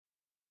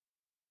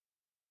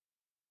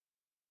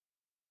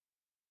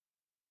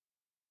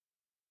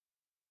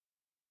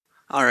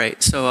All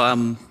right, so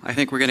I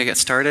think we're going to get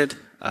started.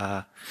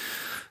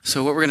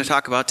 So what we're going to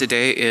talk about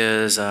today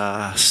is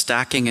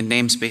stacking and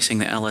namespacing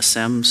the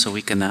LSM so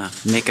we can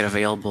make it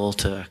available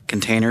to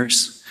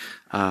containers.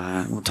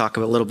 We'll talk a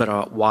little bit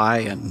about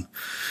why and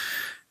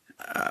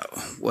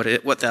what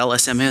the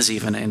LSM is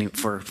even, and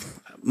for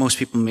most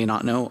people may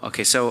not know.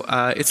 Okay, so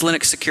it's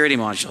Linux security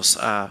modules.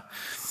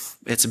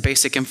 It's a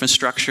basic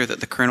infrastructure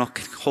that the kernel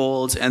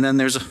holds, and then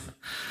there's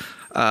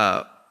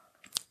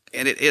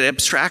it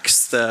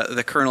abstracts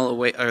the kernel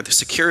away, or the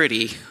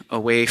security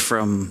away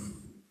from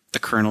the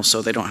kernel,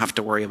 so they don't have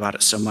to worry about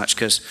it so much,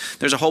 because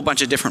there's a whole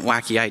bunch of different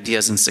wacky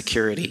ideas in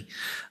security.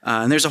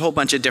 And there's a whole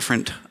bunch of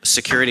different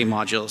security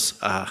modules,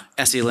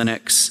 SE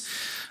Linux,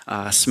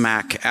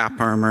 SMAC,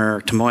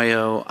 AppArmor,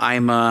 Tomoyo,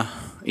 IMA,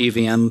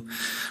 EVM,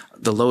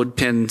 the load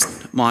pin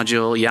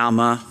module,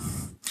 Yama.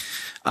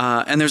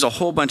 And there's a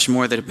whole bunch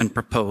more that have been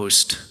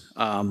proposed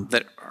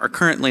that are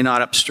currently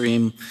not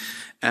upstream.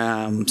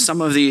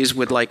 Some of these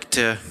would like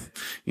to,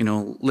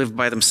 live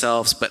by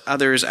themselves, but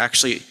others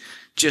actually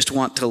just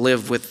want to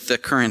live with the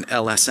current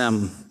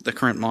LSM, the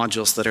current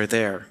modules that are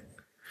there.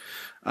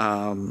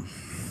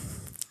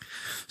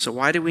 So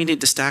why do we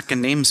need to stack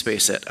and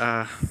namespace it?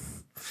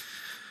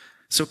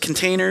 So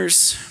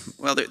containers,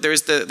 well,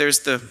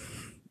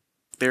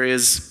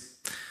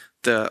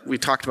 we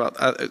talked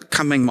about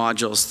coming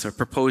modules, the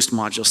proposed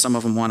modules. Some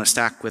of them want to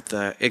stack with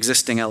the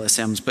existing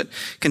LSMs, but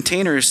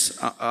containers,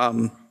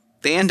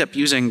 they end up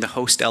using the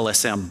host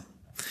LSM.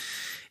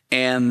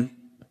 And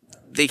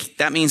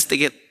that means they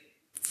get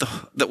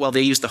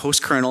they use the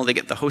host kernel, they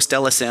get the host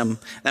LSM.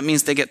 That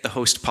means they get the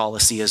host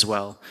policy as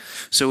well.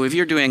 So if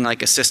you're doing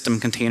like a system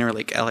container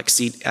like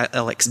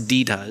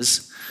LXD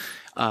does,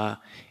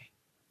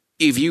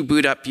 if you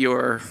boot up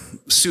your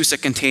SUSE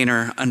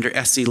container under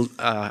a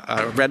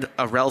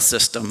RHEL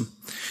system,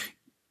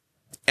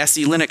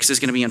 SE Linux is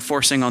going to be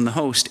enforcing on the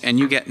host, and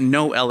you get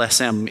no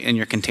LSM in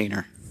your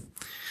container.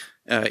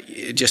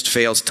 It just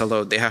fails to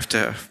load. They have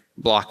to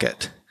block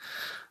it.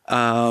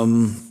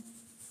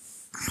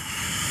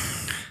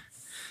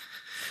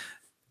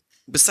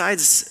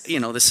 Besides,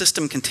 the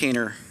system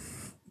container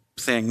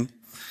thing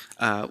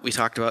we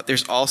talked about,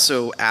 there's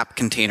also app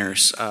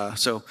containers.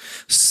 So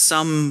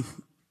some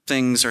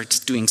things are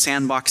doing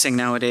sandboxing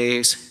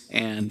nowadays,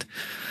 and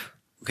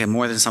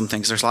more than some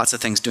things. There's lots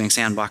of things doing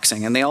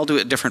sandboxing, and they all do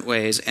it different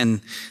ways,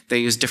 and they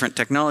use different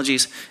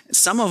technologies.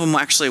 Some of them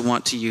actually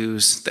want to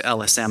use the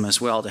LSM as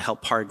well to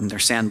help harden their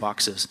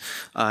sandboxes.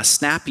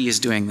 Snappy is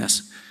doing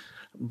this,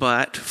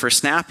 but for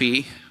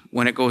Snappy,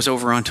 when it goes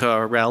over onto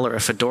a RHEL or a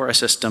Fedora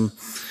system,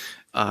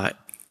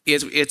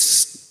 it's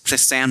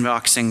just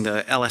sandboxing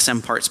the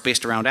LSM parts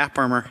based around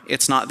AppArmor.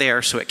 It's not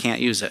there, so it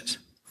can't use it.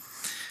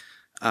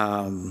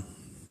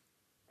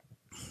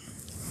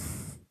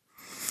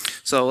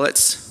 So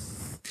let's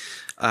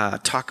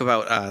talk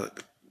about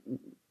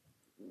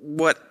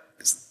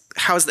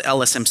how's the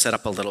LSM set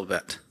up a little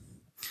bit.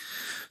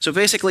 So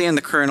basically in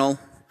the kernel,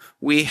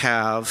 we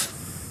have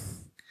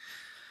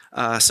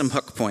some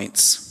hook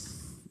points.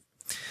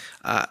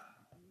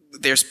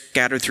 They're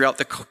scattered throughout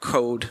the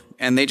code,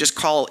 and they just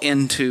call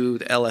into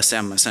the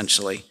LSM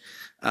essentially.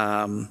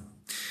 In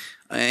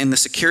the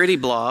security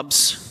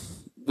blobs,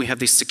 we have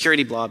these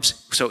security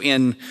blobs. So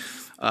in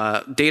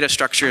data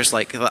structures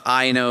like the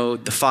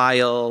inode, the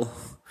file,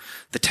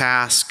 the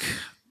task,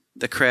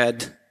 the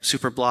cred,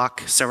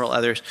 superblock, several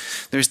others,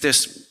 there's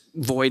this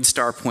void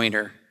star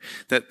pointer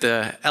that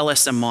the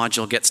LSM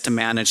module gets to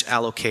manage,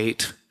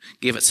 allocate,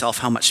 give itself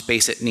how much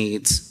space it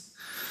needs.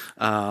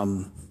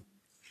 And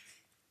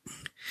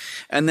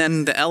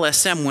then the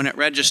LSM, when it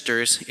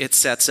registers, it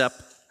sets up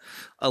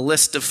a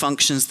list of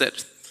functions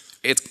that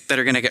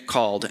are going to get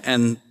called.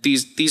 And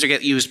these are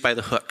get used by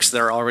the hooks that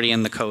are already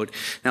in the code.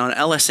 Now, an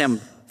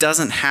LSM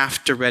doesn't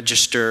have to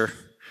register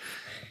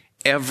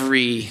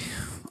every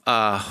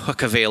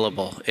hook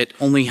available. It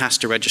only has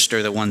to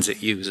register the ones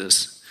it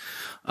uses.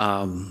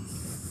 And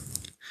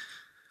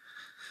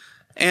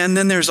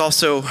then there's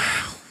also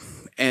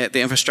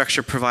the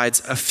infrastructure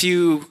provides a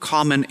few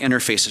common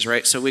interfaces,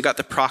 right? So we got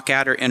the proc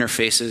adder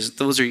interfaces.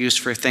 Those are used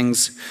for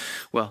things,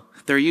 well,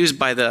 they're used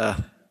by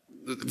the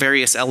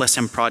various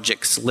LSM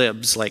projects,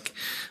 libs, like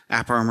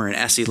AppArmor and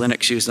SE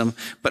Linux use them,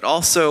 but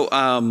also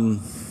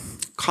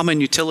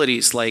common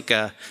utilities like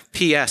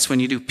PS. When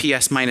you do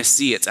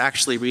PS-Z, it's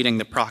actually reading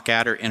the proc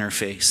adder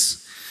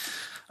interface.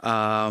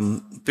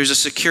 There's a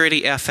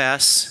security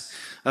FS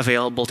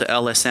available to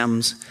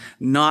LSMs.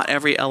 Not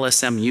every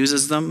LSM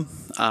uses them,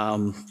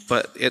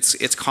 but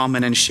it's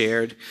common and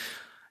shared.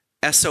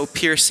 SO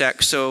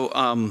peersec, so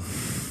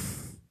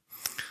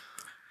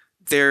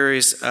there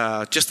is,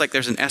 just like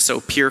there's an SO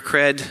peer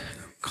cred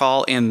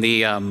call in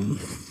the,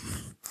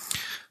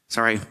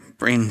 sorry,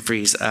 brain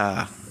freeze,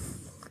 the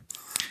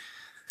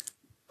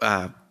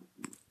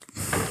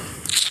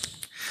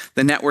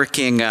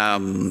networking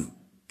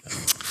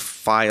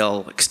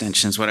file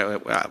extensions,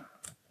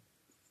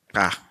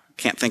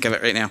 can't think of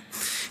it right now.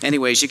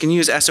 Anyways, you can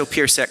use SO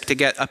peersec to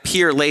get a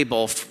peer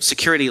label,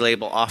 security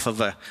label off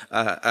of a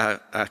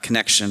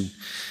connection.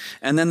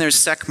 And then there's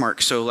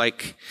secmark, so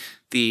like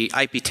the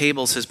IP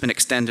tables has been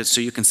extended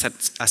so you can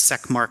set a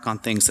sec mark on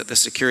things that the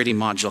security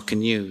module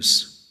can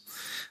use.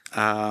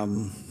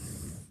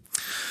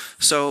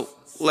 So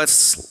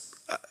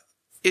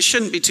it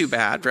shouldn't be too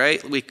bad,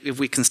 right? If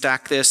we can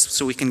stack this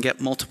so we can get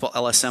multiple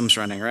LSMs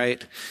running,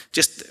 right?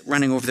 Just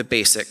running over the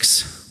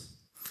basics.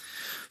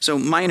 So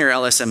minor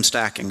LSM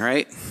stacking,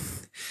 right?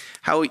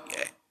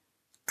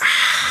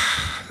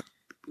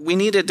 We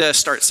needed to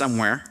start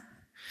somewhere.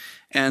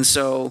 And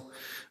so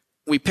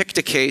we picked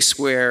a case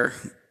where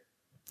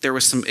there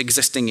was some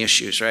existing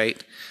issues,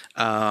 right?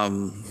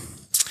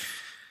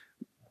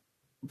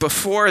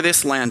 Before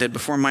this landed,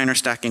 before minor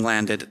stacking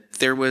landed,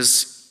 there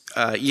was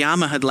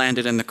Yama had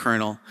landed in the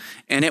kernel,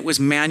 and it was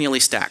manually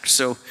stacked.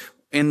 So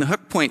in the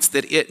hook points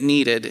that it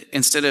needed,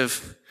 instead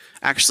of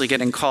actually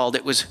getting called,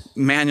 it was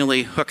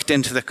manually hooked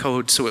into the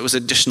code, so it was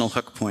additional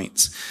hook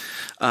points.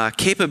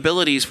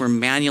 Capabilities were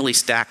manually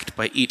stacked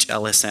by each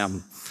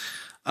LSM.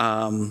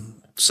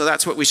 So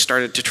that's what we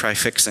started to try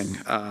fixing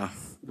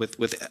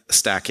with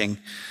stacking.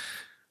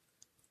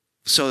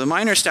 So the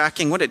minor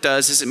stacking, what it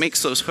does is it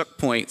makes those hook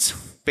points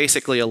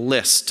basically a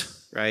list,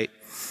 right?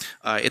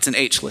 It's an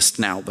H list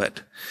now,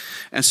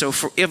 and so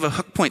if a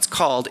hook point's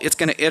called, it's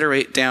going to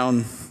iterate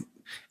down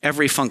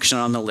every function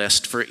on the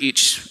list for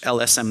each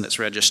LSM that's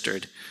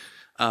registered.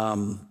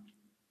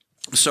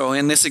 So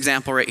in this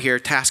example right here,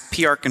 task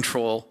PR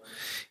control,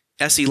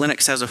 SE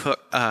Linux has a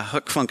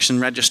hook function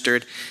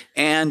registered,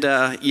 and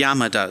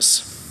Yama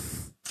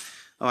does.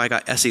 Oh, I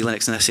got SE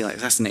Linux and SE Linux.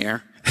 That's an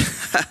error.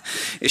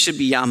 It should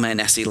be Yama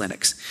and SE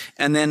Linux.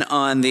 And then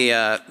on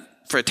the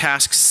for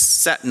task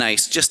set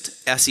nice,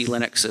 just SE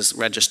Linux is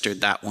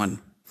registered that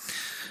one.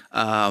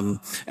 And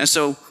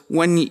so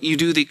when you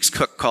do these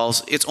hook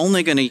calls, it's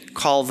only going to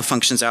call the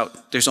functions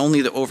out. There's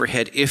only the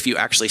overhead if you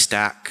actually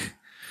stack.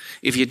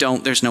 If you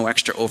don't, there's no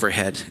extra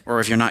overhead, or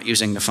if you're not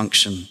using the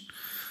function.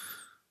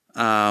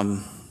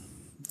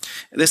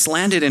 This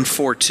landed in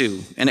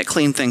 4.2, and it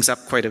cleaned things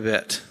up quite a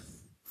bit.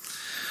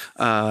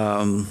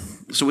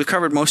 So we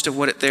covered most of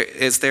what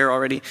is there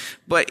already,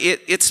 but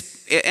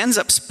it ends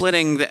up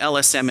splitting the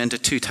LSM into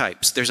two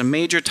types. There's a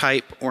major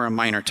type or a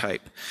minor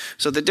type.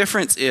 So the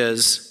difference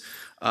is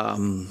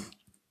the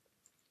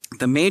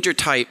major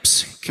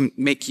types can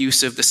make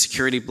use of the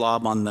security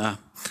blob on the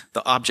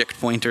object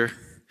pointer,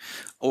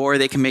 or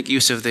they can make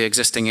use of the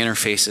existing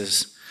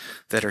interfaces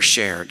that are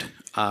shared.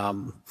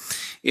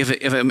 If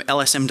an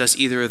LSM does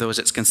either of those,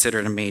 it's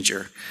considered a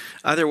major.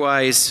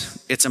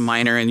 Otherwise, it's a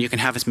minor, and you can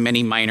have as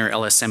many minor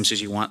LSMs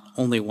as you want,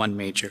 only one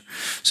major.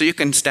 So you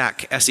can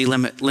stack SE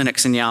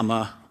Linux and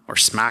Yama, or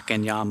SMAC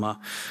and Yama,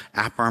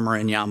 AppArmor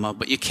and Yama,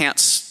 but you can't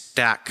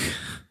stack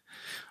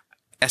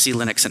SE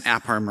Linux and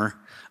AppArmor.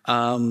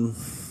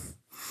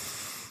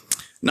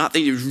 Not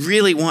that you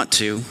really want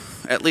to,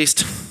 at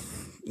least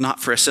not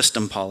for a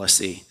system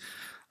policy.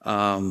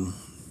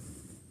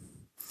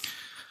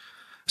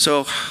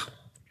 So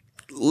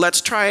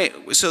let's try,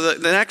 so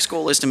the next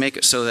goal is to make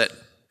it so that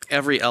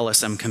every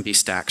LSM can be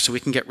stacked, so we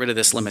can get rid of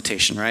this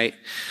limitation, right?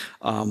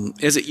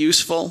 Is it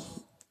useful?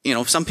 You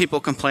know, some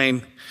people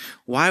complain,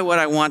 why would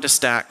I want to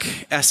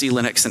stack SE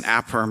Linux and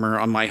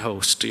AppArmor on my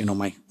host, you know,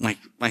 my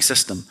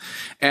system?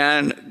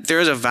 And there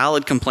is a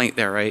valid complaint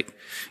there, right?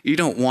 You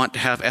don't want to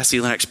have SE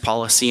Linux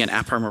policy and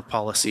AppArmor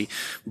policy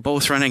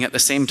both running at the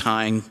same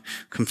time,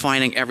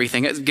 confining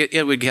everything.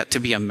 It would get to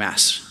be a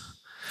mess.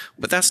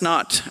 But that's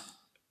not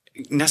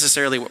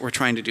necessarily what we're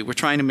trying to do. We're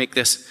trying to make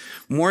this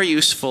more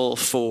useful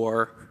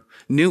for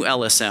new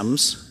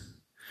LSMs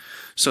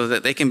so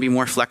that they can be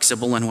more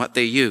flexible in what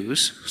they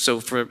use. So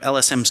for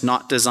LSMs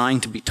not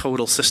designed to be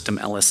total system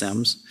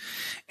LSMs.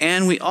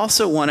 And we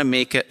also want to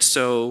make it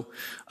so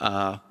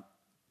an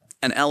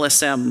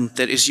LSM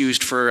that is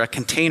used for a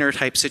container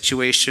type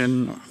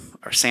situation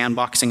or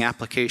sandboxing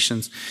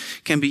applications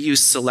can be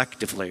used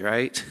selectively,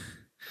 right?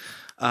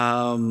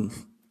 And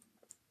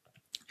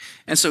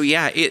so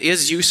yeah, it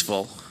is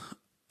useful,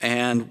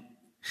 and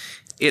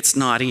it's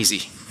not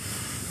easy.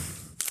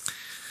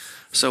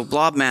 So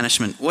blob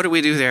management, what do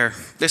we do there?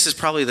 This is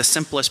probably the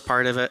simplest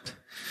part of it.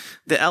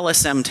 The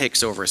LSM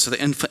takes over, so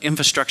the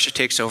infrastructure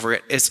takes over.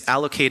 It's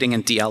allocating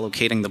and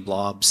deallocating the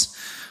blobs.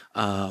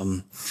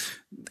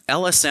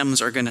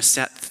 LSMs are going to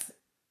set,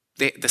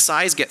 the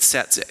size gets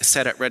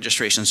set at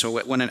registration.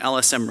 So when an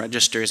LSM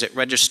registers, it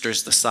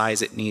registers the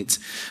size it needs.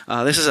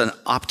 This is an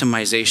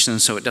optimization,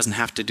 so it doesn't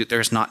have to do,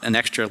 there's not an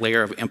extra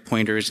layer of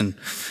pointers and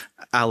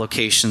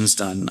allocations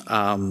done.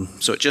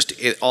 So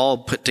it all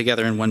put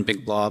together in one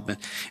big blob.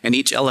 And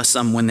each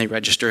LSM, when they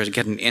register,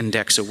 get an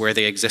index of where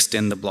they exist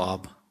in the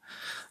blob.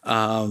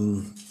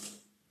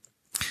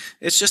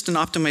 It's just an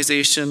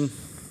optimization.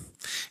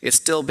 It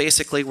still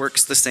basically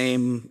works the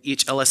same.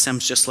 Each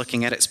LSM's just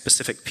looking at its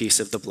specific piece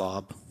of the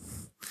blob.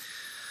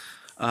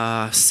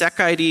 Sec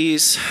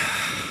IDs,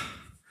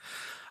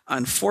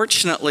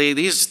 unfortunately,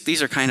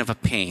 these are kind of a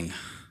pain.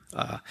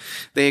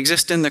 They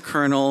exist in the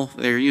kernel.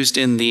 They're used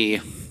in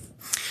the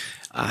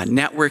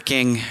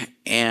networking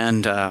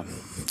and the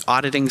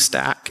auditing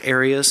stack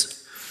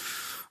areas.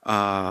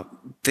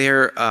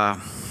 They're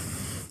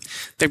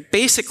They're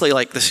basically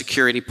like the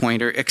security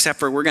pointer, except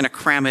for we're going to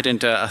cram it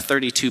into a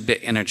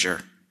 32-bit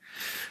integer.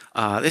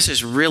 This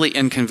is really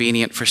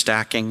inconvenient for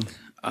stacking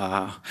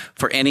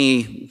for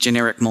any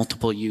generic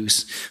multiple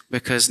use,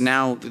 because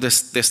now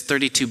this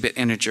 32-bit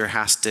integer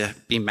has to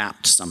be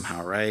mapped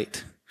somehow,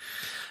 right?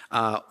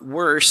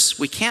 Worse,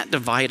 we can't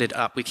divide it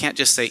up. We can't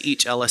just say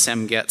each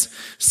LSM gets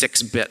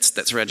 6 bits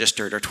that's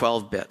registered, or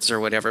 12 bits or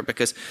whatever,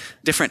 because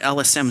different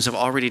LSMs have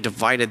already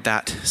divided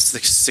that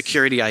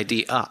security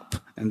ID up,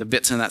 and the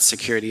bits in that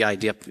security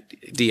ID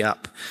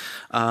up.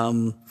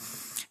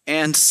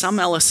 And some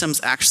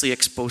LSMs actually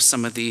expose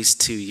some of these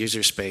to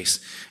user space,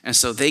 and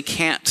so they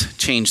can't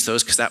change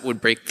those because that would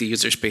break the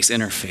user space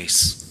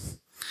interface.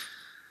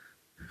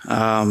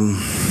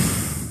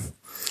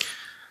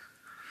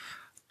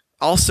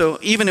 Also,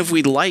 even if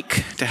we'd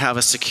like to have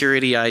a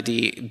security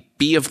ID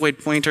be a void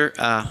pointer,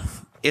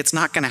 it's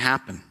not going to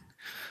happen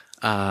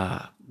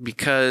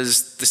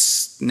because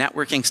this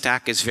networking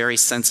stack is very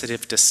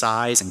sensitive to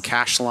size and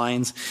cache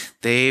lines.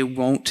 They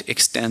won't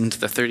extend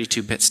the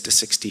 32 bits to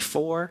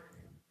 64,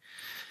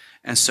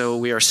 and so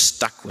we are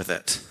stuck with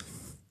it.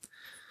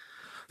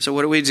 So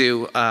what do we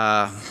do?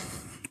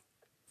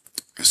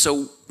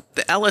 So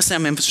the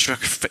LSM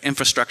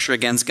infrastructure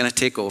again is going to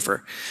take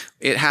over.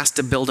 It has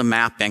to build a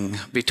mapping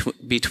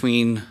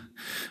between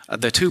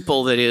the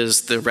tuple that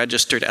is the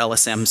registered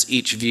LSMs.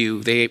 Each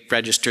view, they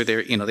register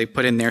their, they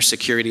put in their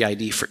security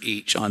ID for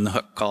each on the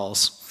hook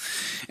calls.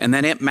 And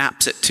then it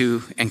maps it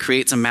to and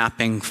creates a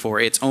mapping for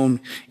its own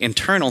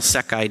internal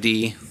sec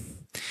ID.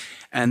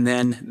 And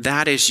then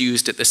that is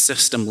used at the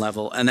system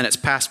level. And then it's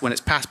passed, when it's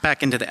passed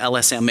back into the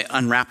LSM, it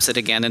unwraps it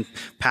again and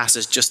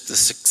passes just the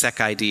sec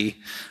ID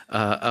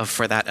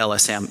for that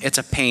LSM. It's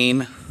a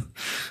pain,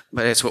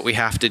 but it's what we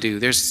have to do.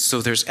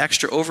 There's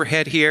extra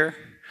overhead here,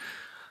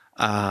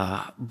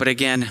 but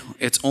again,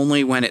 it's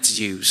only when it's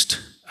used.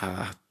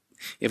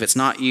 If it's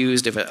not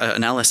used, if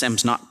an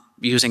LSM's not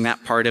using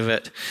that part of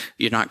it,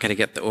 you're not going to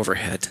get the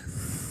overhead.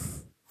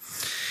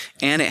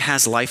 And it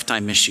has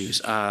lifetime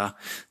issues.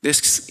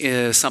 This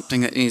is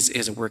something that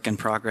is a work in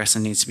progress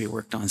and needs to be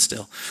worked on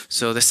still.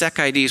 So the sec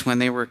IDs, when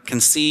they were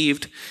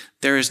conceived,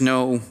 there is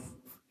no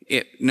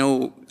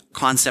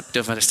concept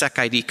of a sec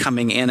ID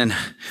coming in and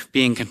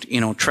being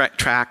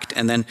tracked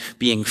and then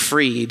being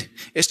freed.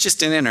 It's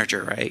just an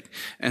integer, right?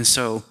 And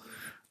so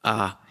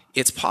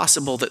it's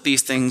possible that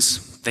these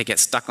things, they get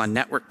stuck on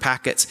network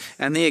packets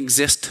and they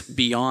exist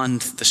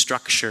beyond the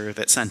structure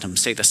that sent them,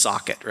 say the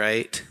socket,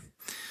 right?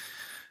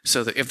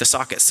 So that if the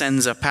socket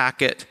sends a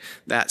packet,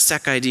 that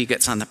sec ID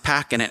gets on the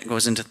packet and it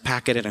goes into the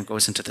packet and it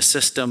goes into the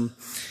system.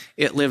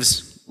 It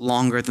lives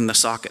longer than the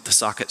socket. The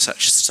socket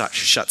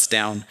shuts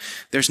down.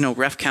 There's no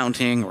ref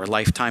counting or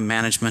lifetime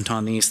management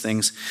on these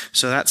things.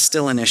 So that's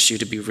still an issue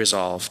to be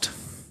resolved.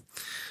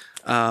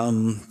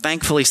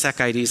 Thankfully,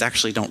 sec IDs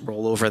actually don't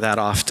roll over that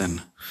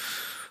often.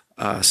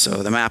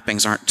 So the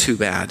mappings aren't too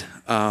bad.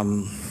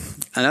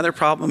 Another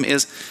problem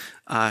is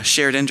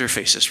shared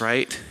interfaces,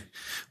 right?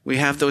 We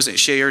have those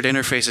shared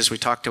interfaces we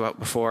talked about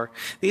before.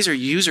 These are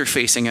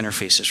user-facing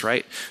interfaces,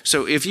 right?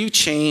 So if you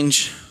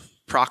change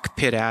proc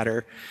pid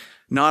adder,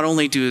 not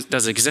only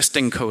does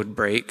existing code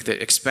break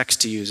that expects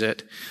to use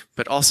it,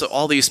 but also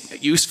all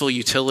these useful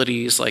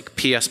utilities like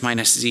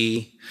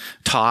ps-z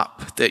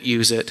top that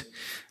use it,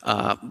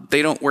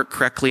 they don't work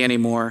correctly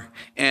anymore.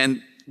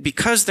 And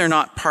because they're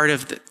not part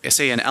of,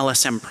 say, an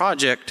LSM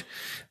project,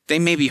 they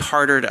may be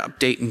harder to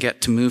update and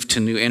get to move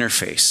to new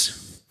interface.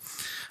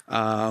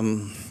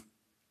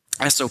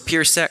 So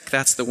PeerSec,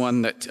 that's the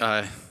one that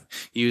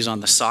you use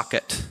on the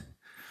socket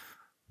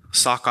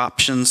sock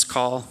options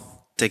call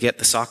to get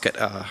the socket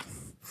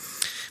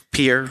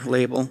peer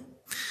label.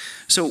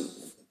 So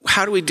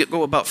how do we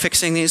go about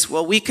fixing these?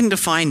 Well, we can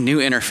define new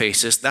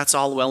interfaces. That's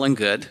all well and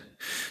good.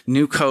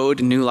 New code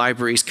and new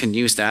libraries can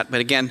use that, but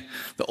again,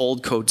 the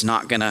old code's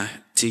not gonna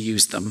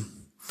use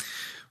them.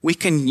 We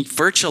can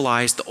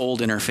virtualize the old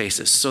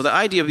interfaces. So the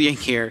idea being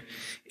here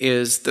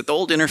is that the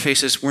old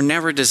interfaces were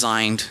never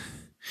designed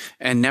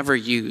and never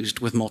used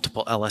with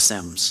multiple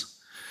LSMs.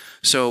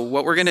 So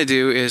what we're going to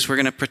do is we're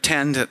going to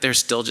pretend that there's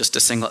still just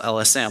a single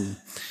LSM.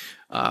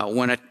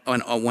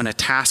 When a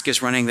task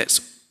is running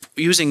that's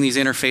using these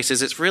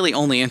interfaces, it's really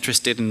only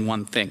interested in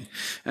one thing.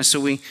 And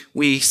so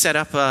we set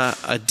up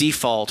a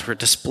default or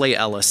display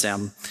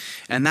LSM,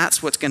 and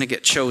that's what's going to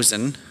get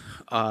chosen,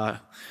 the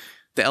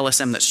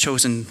LSM that's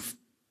chosen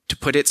to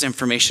put its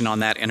information on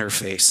that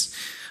interface.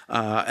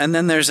 And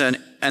then there's an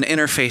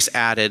interface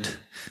added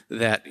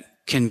that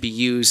can be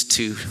used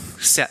to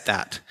set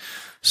that.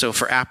 So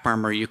for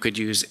AppArmor, you could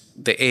use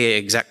the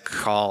AAExec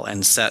call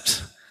and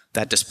set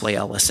that display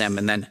LSM,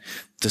 and then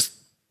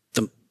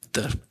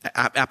the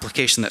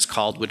application that's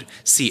called would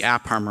see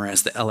AppArmor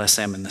as the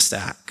LSM in the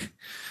stack.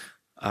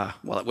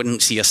 Well, it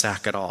wouldn't see a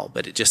stack at all,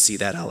 but it just see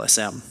that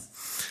LSM.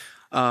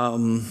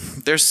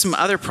 There's some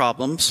other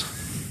problems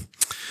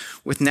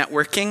with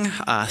networking.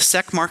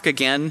 SecMark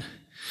again,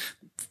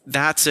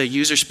 that's a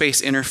user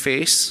space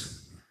interface.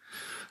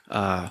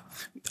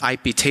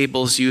 IP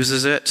tables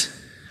uses it.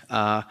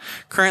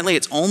 Currently,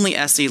 it's only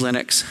SE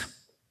Linux.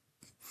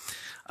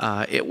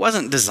 It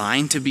wasn't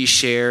designed to be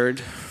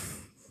shared.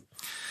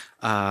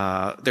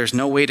 There's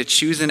no way to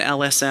choose an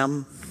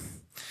LSM.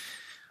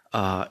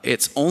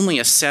 It's only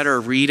a set or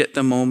read at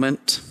the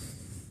moment.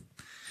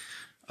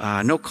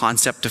 No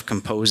concept of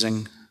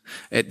composing.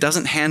 It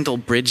doesn't handle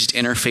bridged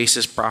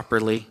interfaces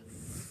properly,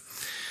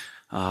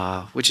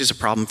 which is a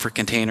problem for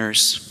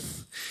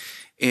containers.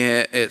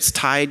 It's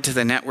tied to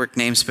the network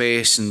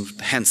namespace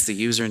and hence the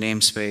user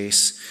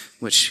namespace,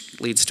 which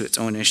leads to its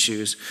own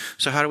issues.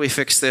 So how do we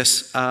fix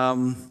this?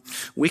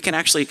 We can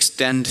actually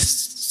extend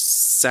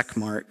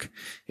SecMark.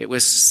 It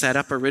was set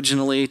up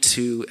originally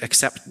to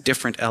accept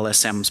different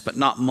LSMs, but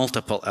not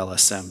multiple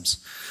LSMs.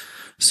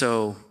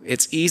 So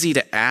it's easy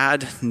to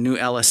add new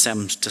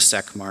LSMs to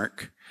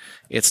SecMark.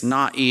 It's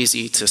not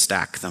easy to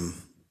stack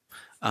them.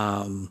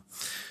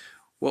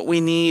 What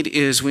we need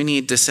is we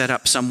need to set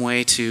up some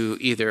way to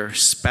either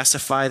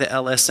specify the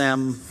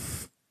LSM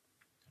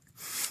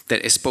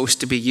that is supposed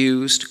to be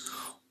used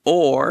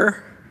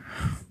or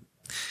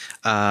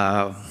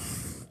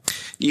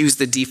use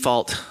the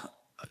default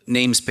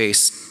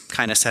namespace,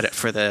 kind of set it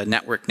for the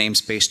network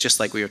namespace, just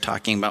like we were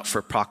talking about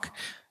for POC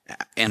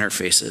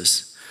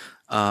interfaces.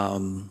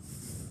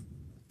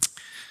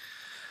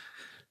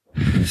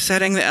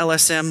 Setting the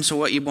LSM, so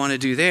what you want to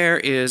do there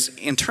is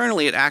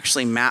internally it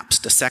actually maps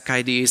to sec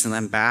IDs and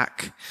then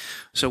back.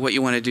 So what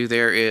you want to do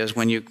there is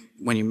when you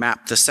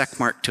map the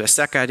SecMark to a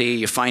sec ID,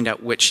 you find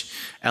out which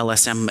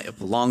LSM it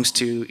belongs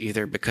to,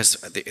 either because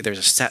there's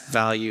a set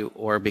value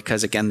or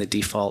because, again, the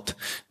default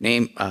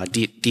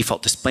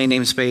default display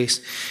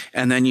namespace.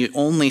 And then you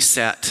only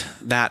set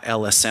that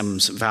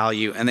LSM's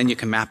value, and then you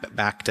can map it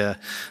back to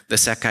the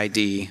sec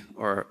ID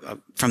or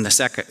from the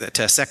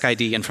sec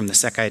ID and from the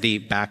sec ID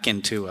back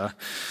into a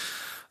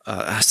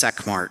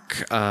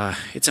SecMark.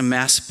 It's a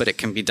mess, but it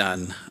can be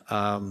done.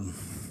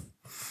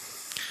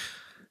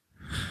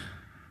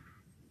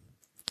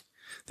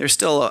 There's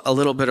still a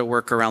little bit of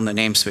work around the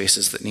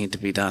namespaces that need to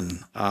be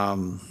done.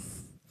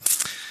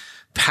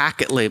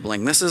 Packet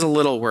labeling, this is a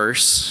little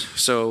worse.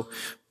 So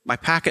by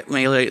packet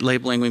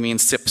labeling, we mean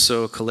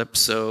CIPSO,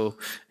 Calypso,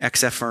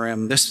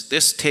 XFRM.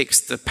 This takes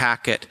the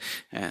packet,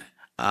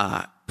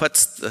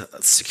 puts the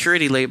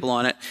security label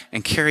on it,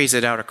 and carries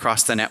it out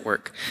across the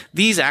network.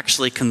 These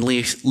actually can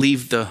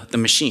leave the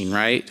machine,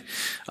 right?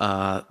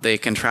 They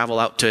can travel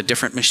out to a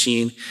different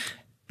machine.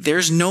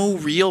 There's no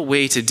real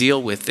way to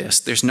deal with this.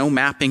 There's no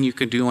mapping you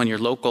can do on your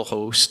local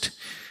host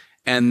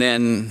and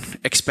then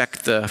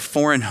expect the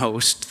foreign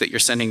host that you're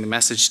sending the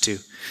message to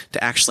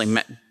actually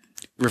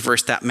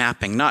reverse that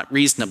mapping. Not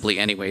reasonably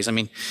anyways. I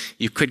mean,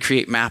 you could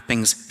create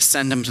mappings,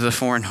 send them to the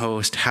foreign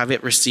host, have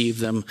it receive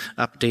them,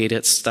 update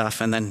its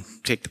stuff, and then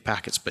take the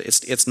packets. But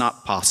it's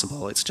not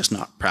possible. It's just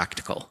not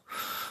practical.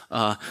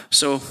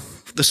 So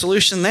the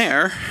solution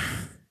there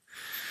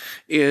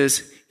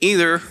is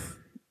either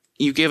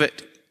you give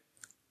it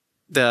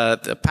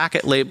the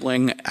packet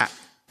labeling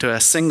to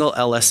a single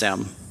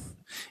LSM.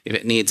 If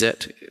it needs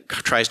it,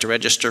 tries to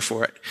register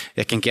for it,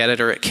 it can get it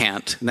or it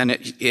can't. And then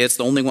it's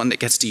the only one that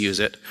gets to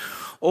use it.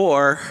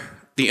 Or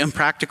the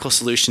impractical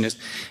solution is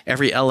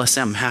every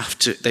LSM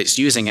that's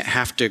using it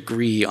have to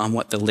agree on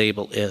what the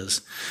label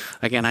is.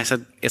 Again, I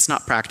said it's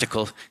not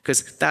practical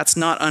because that's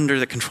not under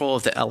the control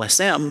of the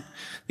LSM.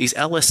 These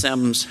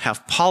LSMs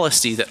have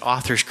policy that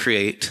authors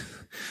create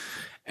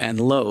and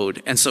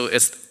load. And so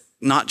it's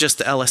not just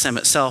the LSM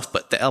itself,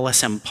 but the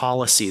LSM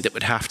policy that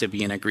would have to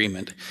be in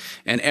agreement.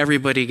 And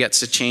everybody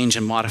gets to change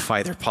and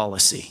modify their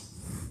policy.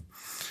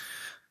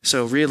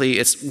 So really,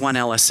 it's one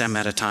LSM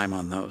at a time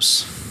on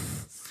those.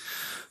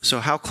 So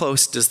how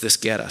close does this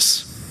get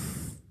us?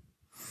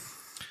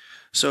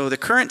 So the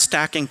current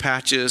stacking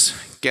patches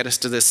get us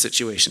to this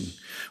situation.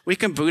 We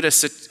can boot a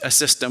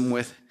system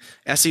with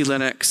SE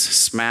Linux,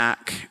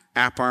 SMAC,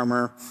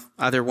 AppArmor,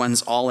 other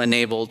ones all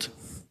enabled.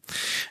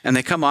 And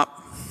they come up.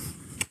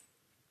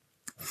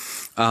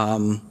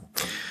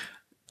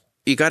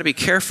 You got to be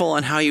careful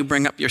on how you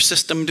bring up your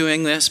system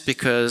doing this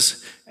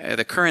because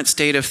the current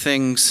state of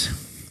things,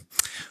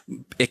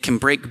 it can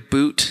break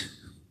boot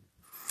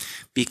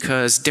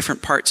because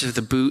different parts of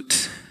the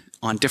boot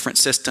on different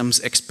systems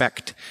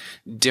expect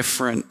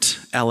different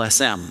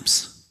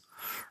LSMs,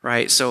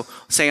 right? So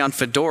say on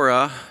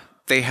Fedora,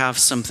 they have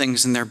some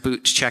things in their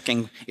boot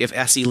checking if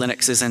SE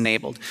Linux is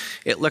enabled.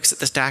 It looks at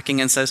the stacking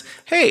and says,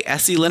 hey,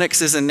 SE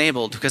Linux is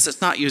enabled because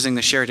it's not using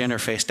the shared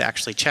interface to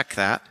actually check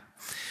that.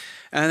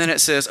 And then it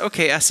says,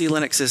 okay, SE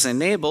Linux is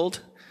enabled.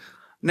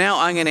 Now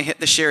I'm going to hit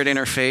the shared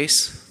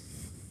interface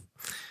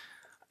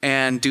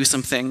and do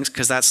some things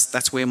because that's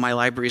the way my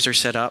libraries are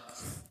set up.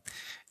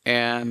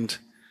 And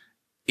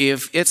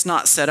if it's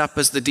not set up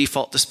as the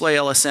default display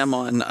LSM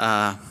on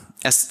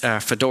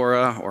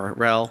Fedora or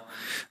RHEL,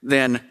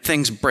 then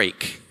things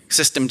break.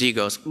 Systemd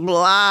goes,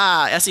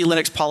 blah, SE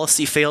Linux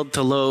policy failed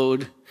to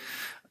load,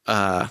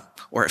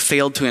 or it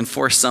failed to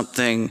enforce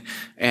something,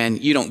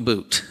 and you don't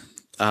boot.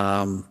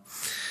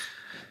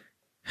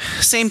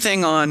 Same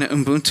thing on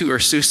Ubuntu or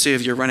SUSE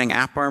if you're running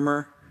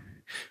AppArmor.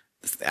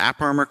 The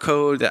AppArmor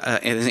code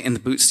in the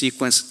boot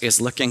sequence is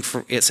looking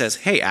for, it says,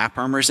 hey,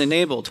 AppArmor is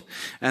enabled.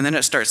 And then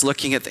it starts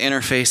looking at the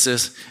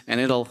interfaces, and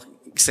it'll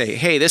say,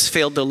 hey, this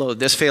failed to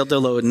load,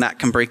 and that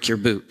can break your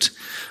boot.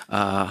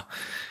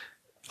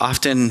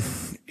 Often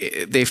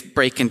they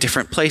break in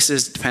different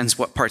places. It depends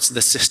what parts of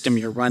the system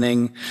you're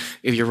running.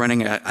 If you're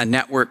running a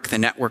network, the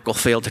network will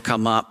fail to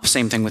come up.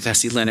 Same thing with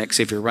SE Linux.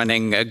 If you're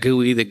running a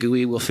GUI, the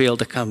GUI will fail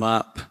to come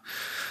up.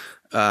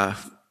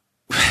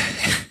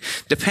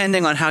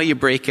 Depending on how you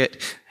break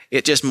it,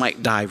 it just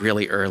might die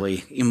really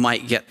early. You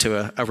might get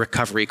to a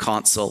recovery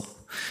console.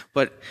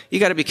 But you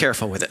got to be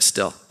careful with it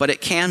still. But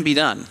it can be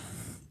done.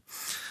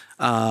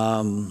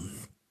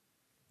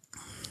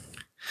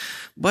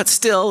 But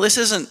still, this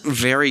isn't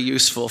very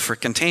useful for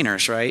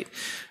containers, right?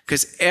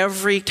 Because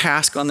every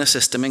task on the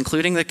system,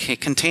 including the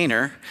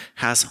container,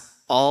 has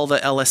all the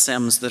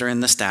LSMs that are in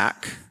the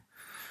stack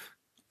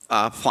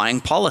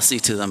applying policy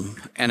to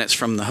them, and it's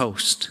from the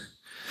host.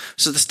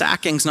 So the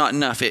stacking's not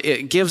enough.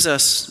 It gives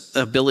us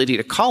the ability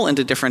to call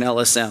into different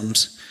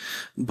LSMs,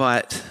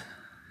 but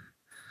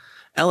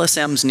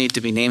LSMs need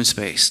to be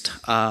namespaced.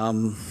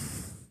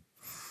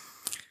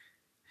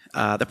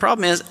 The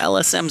problem is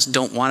LSMs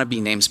don't want to be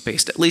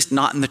namespaced, at least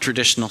not in the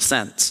traditional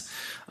sense.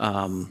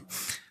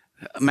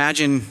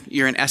 Imagine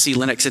you're an SE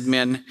Linux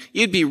admin.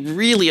 You'd be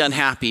really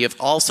unhappy if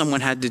all someone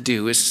had to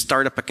do is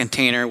start up a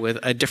container with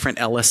a different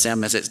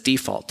LSM as its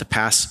default to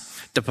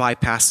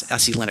bypass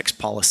SE Linux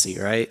policy,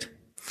 right?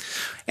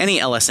 Any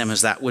LSM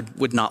as that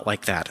would not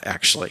like that,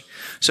 actually.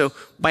 So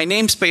by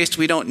namespaced,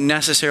 we don't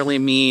necessarily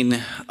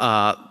mean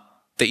that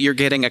you're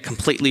getting a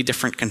completely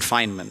different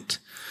confinement.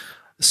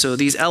 So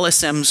these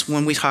LSMs,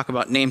 when we talk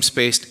about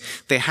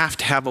namespaced, they have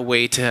to have a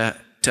way to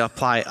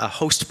apply a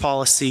host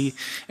policy,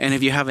 and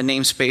if you have a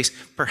namespace,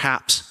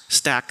 perhaps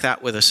stack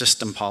that with a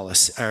system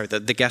policy, or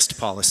the guest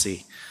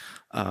policy.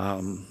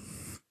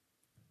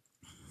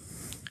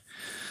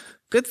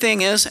 Good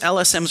thing is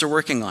LSMs are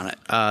working on it.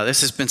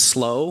 This has been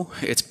slow.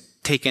 It's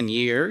taken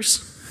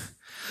years.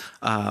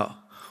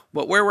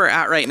 But where we're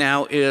at right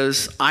now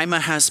is IMA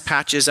has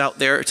patches out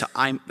there to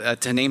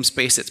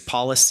namespace its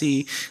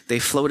policy. They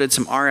floated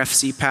some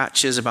RFC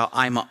patches about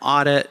IMA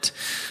audit.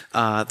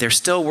 They're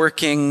still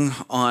working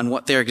on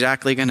what they're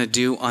exactly going to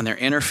do on their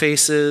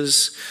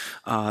interfaces.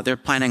 They're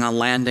planning on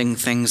landing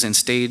things in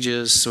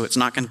stages, so it's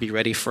not going to be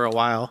ready for a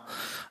while.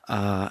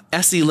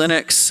 SE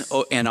Linux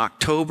in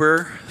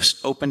October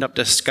opened up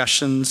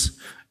discussions,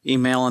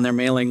 email on their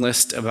mailing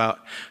list about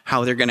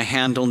how they're going to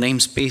handle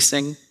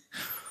namespacing.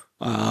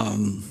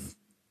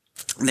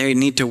 They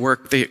need to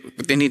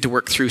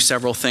work through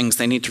several things.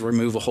 They need to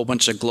remove a whole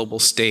bunch of global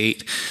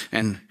state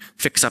and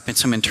fix up in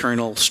some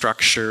internal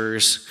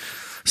structures,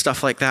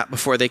 stuff like that,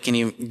 before they can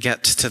even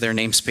get to their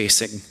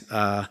namespacing.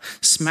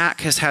 SMAC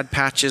has had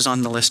patches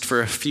on the list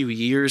for a few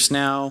years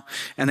now,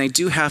 and they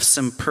do have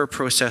some per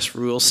process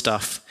rule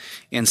stuff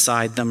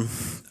inside them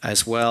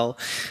as well.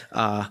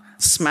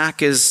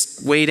 SMAC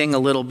is waiting a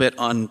little bit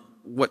on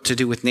what to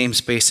do with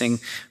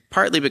namespacing,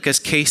 partly because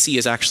Casey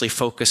is actually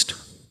focused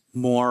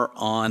more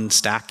on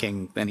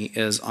stacking than he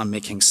is on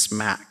making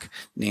SMAC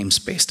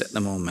namespaced at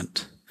the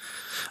moment.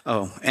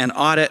 Oh, and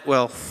audit,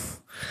 well,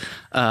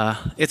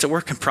 it's a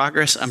work in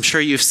progress. I'm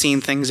sure you've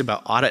seen things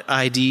about audit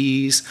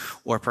IDs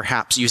or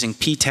perhaps using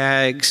P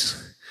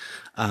tags.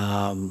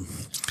 I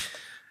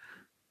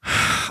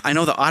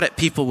know the audit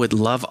people would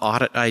love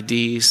audit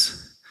IDs.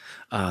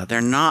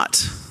 They're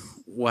not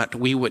what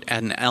we would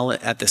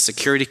at the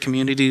security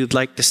community would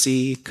like to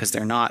see because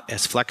they're not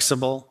as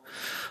flexible.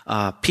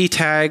 P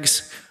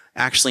tags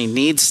actually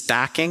need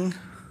stacking,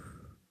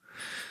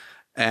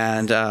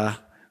 and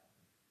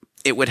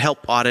it would help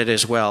audit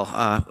as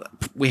well.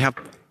 We have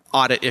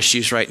audit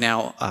issues right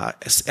now.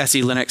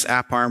 SE Linux,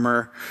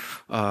 AppArmor,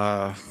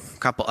 a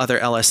couple other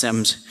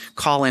LSMs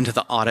call into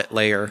the audit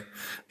layer,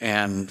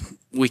 and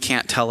we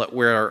can't tell it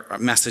where our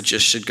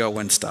messages should go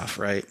and stuff,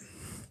 right?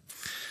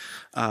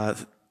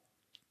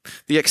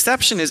 The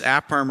exception is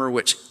AppArmor,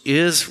 which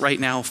is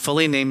right now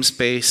fully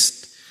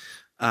namespaced,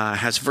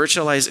 has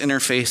virtualized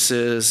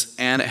interfaces,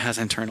 and it has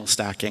internal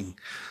stacking.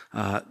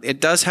 It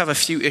does have a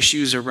few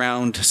issues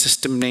around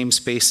system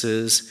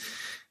namespaces,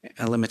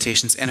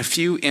 limitations, and a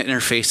few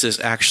interfaces,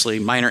 actually,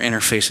 minor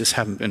interfaces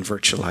haven't been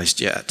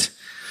virtualized yet.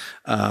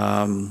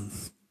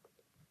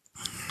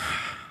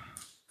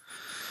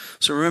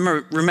 So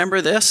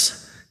remember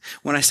this?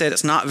 When I said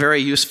it's not very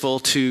useful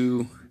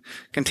to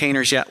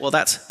containers yet, well,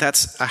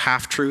 that's a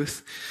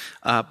half-truth.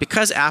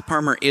 Because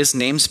AppArmor is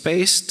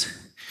namespaced,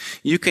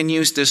 you can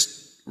use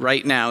this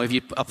right now. If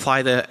you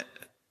apply the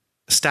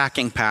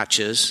stacking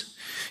patches,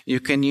 you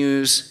can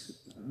use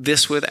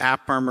this with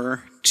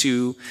AppArmor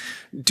to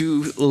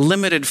do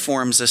limited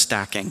forms of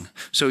stacking.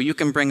 So you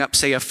can bring up,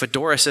 say, a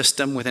Fedora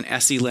system with an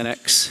SE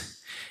Linux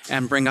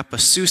and bring up a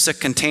SUSE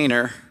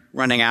container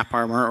running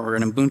AppArmor or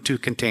an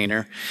Ubuntu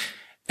container.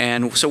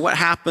 And so what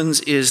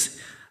happens is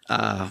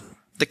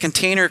the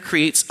container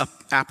creates a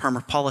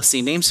AppArmor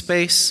policy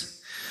namespace.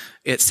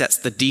 It sets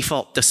the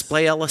default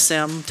display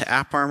LSM to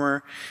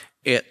AppArmor.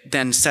 It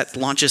then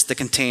launches the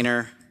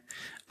container.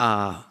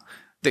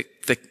 The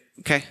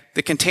Okay,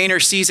 the container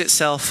sees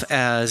itself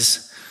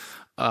as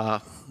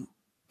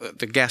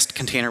the guest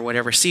container,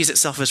 whatever, sees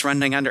itself as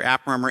running under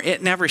AppArmor.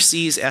 It never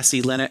sees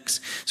SE Linux,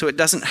 so it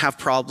doesn't have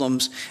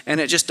problems, and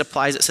it just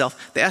applies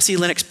itself. The SE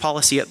Linux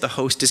policy at the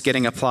host is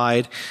getting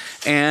applied,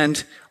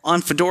 and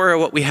on Fedora,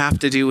 what we have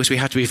to do is we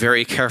have to be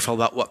very careful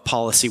about what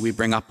policy we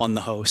bring up on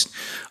the host.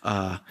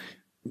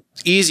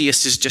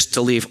 Easiest is just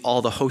to leave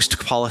all the host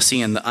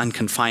policy in the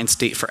unconfined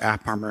state for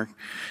AppArmor.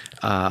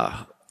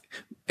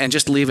 And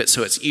just leave it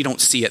so you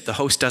don't see it. The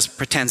host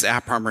pretends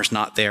AppArmor's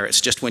not there. It's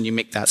just when you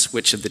make that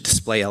switch of the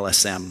display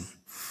LSM.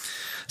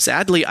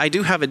 Sadly, I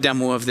do have a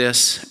demo of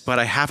this, but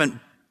I haven't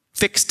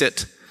fixed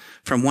it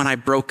from when I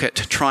broke it,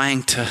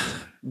 trying to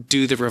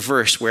do the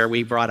reverse where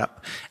we brought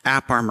up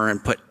AppArmor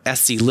and put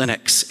SE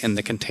Linux in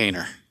the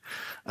container.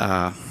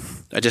 I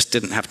just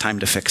didn't have time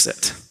to fix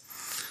it.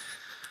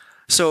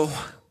 So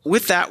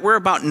with that, we're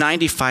about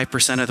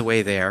 95% of the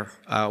way there.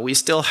 We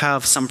still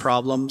have some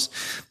problems.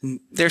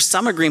 There's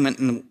some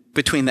agreement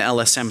between the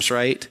LSMs,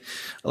 right?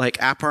 Like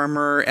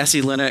AppArmor,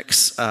 SE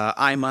Linux,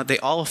 IMA, they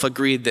all have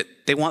agreed that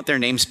they want their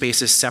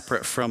namespaces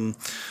separate from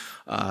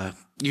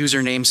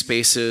user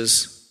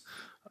namespaces.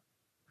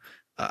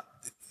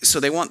 So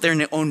they want their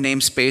own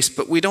namespace,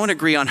 but we don't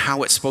agree on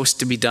how it's supposed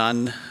to be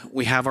done.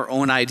 We have our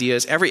own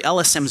ideas. Every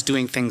LSM is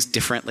doing things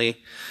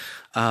differently.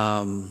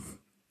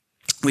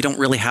 We don't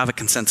really have a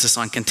consensus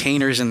on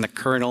containers in the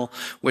kernel,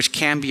 which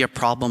can be a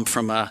problem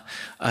from a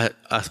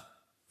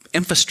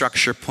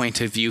infrastructure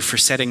point of view for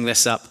setting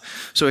this up.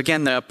 So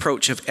again, the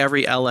approach of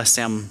every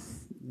LSM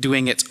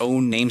doing its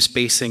own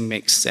namespacing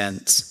makes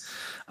sense.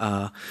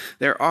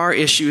 There are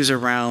issues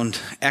around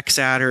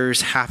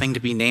X-adders having to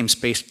be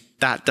namespaced.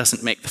 That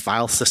doesn't make the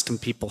file system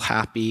people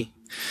happy,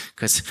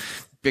 because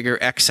bigger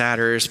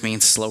X-adders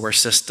means slower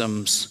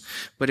systems.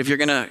 But if you're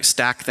going to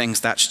stack things,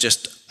 that's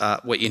just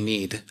what you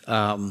need.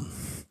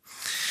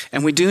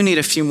 And we do need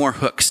a few more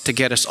hooks to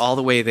get us all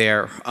the way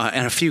there,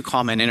 and a few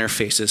common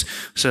interfaces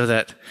so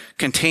that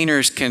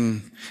containers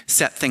can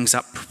set things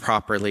up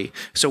properly.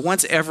 So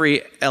once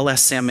every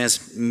LSM is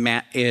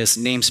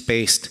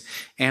namespaced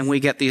and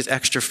we get these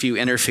extra few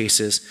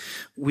interfaces,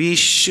 we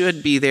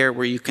should be there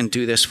where you can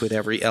do this with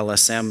every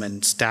LSM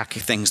and stack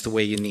things the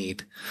way you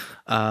need.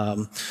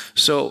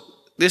 So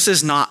this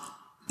is not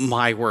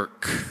my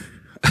work.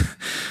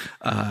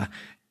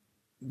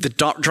 The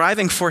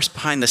driving force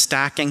behind the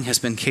stacking has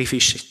been Casey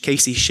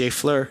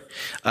Schaeffler.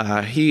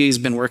 He's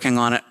been working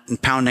on it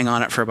and pounding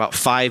on it for about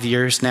 5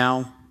 years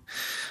now.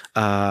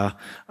 The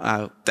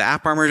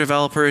AppArmor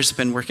developers have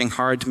been working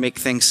hard to make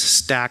things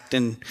stacked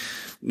and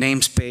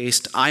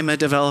namespaced. IMA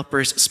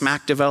developers,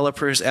 SMAC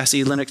developers,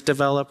 SE Linux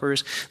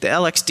developers, the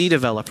LXD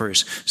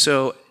developers.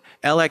 So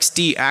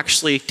LXD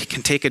actually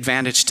can take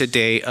advantage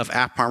today of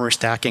AppArmor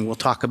stacking. We'll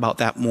talk about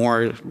that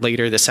more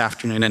later this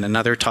afternoon in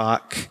another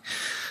talk.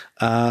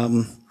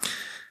 And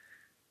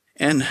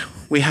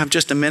we have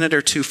just a minute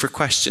or two for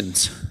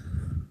questions.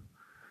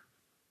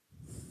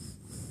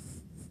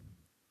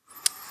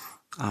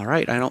 All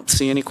right, I don't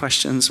see any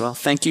questions. Well,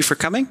 thank you for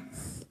coming.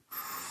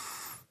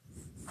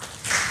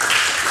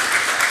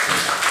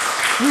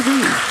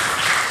 Woo-hoo.